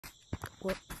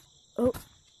What? Oh,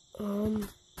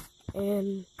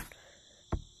 and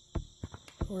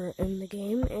we're in the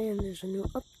game, and there's a new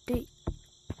update.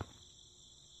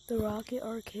 The Rocket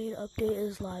Arcade update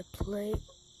is live. Play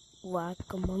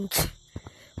Whack-A-Monkey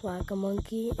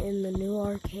in the new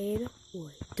arcade.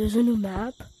 Wait, there's a new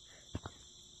map?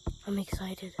 I'm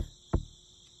excited.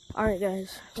 Alright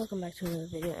guys, welcome back to another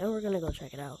video, and we're gonna go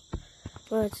check it out.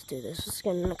 Let's do this. Let's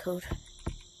get in the code.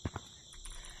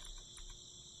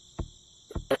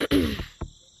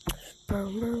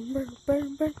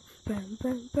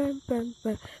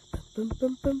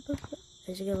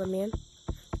 Is he gonna let me in?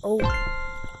 Oh,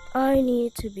 I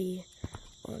need to be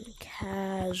on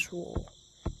casual.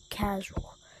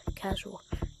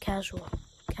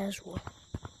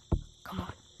 Come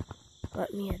on,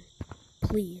 let me in,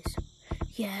 please.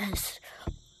 Yes.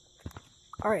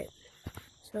 Alright,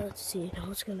 so let's see.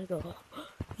 Now it's gonna go.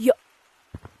 Yo!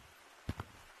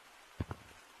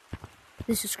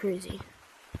 This is crazy.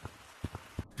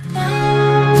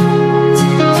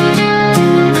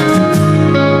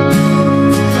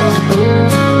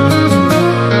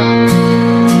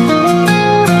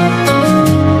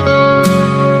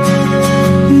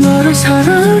 너를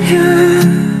사랑해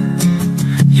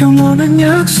영원한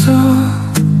약속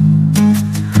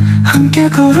함께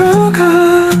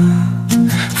걸어가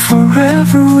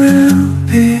Forever will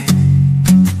be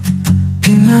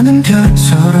빛나는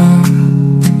별처럼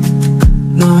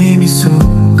너의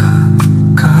미소가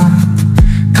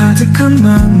가득한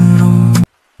마음으로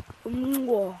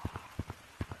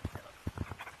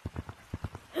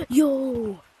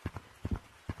Yo!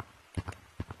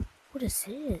 What is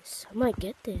this? I might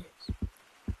get this.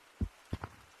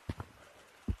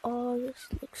 Oh, this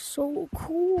looks so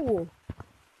cool.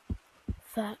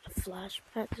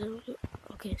 Flashback.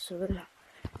 Okay, so they're not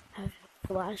having a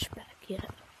flashback yet.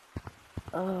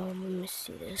 Let me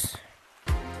see this.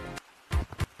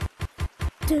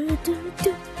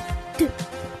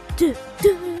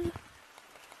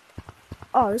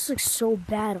 Oh, this looks so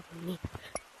bad on me.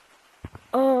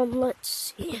 Let's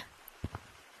see.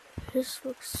 This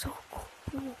looks so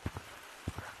cool.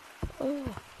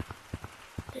 Oh,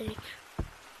 dang.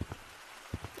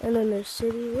 And then there's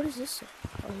city. What is this?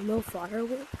 Oh, no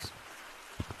fireworks.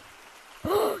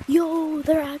 Yo,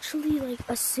 they're actually like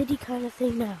a city kind of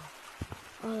thing now.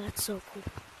 Oh, that's so cool.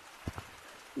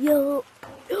 Yo,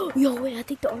 wait, I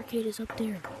think the arcade is up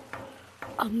there.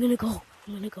 I'm gonna go.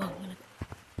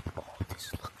 Oh,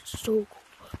 this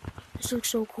looks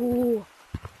so cool.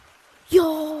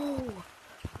 Yo,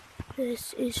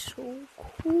 this is so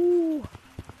cool.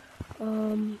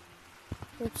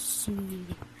 Let's see.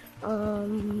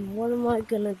 What am I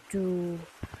gonna do?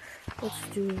 Let's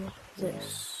do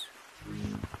this.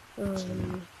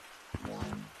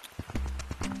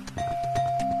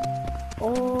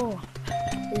 Oh,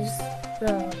 is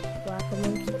the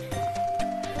Whack-A-Monkey?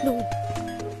 No.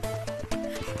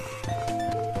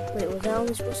 Wait, was I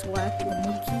only supposed to whack the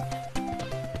monkey?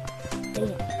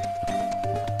 Damn.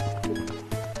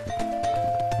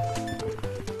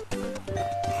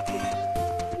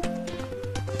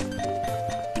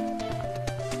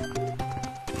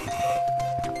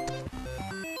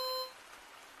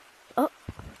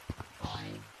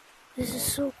 This is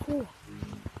so cool.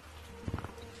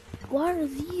 Why are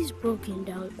these broken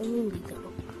down only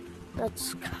though?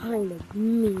 That's kind of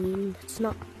mean. That's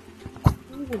not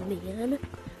cool, man.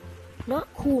 Not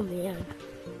cool, man.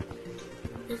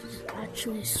 This is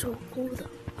actually so cool though.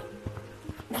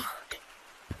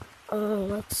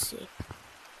 Let's see.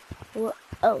 What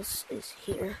else is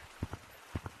here?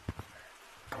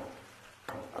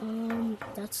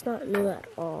 That's not new at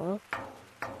all.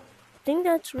 I think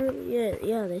that's really it.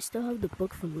 Yeah, they still have the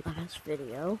book from the last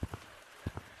video.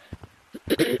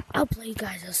 I'll play you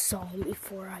guys a song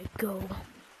before I go.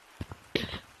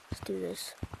 Let's do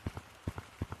this.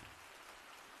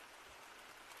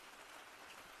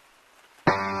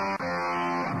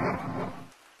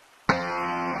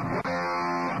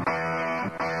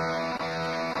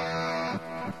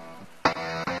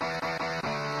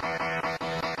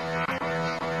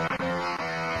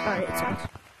 Alright, it sounds.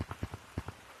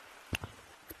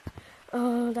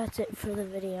 That's it for the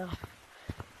video.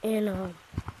 And,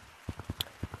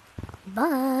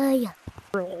 bye!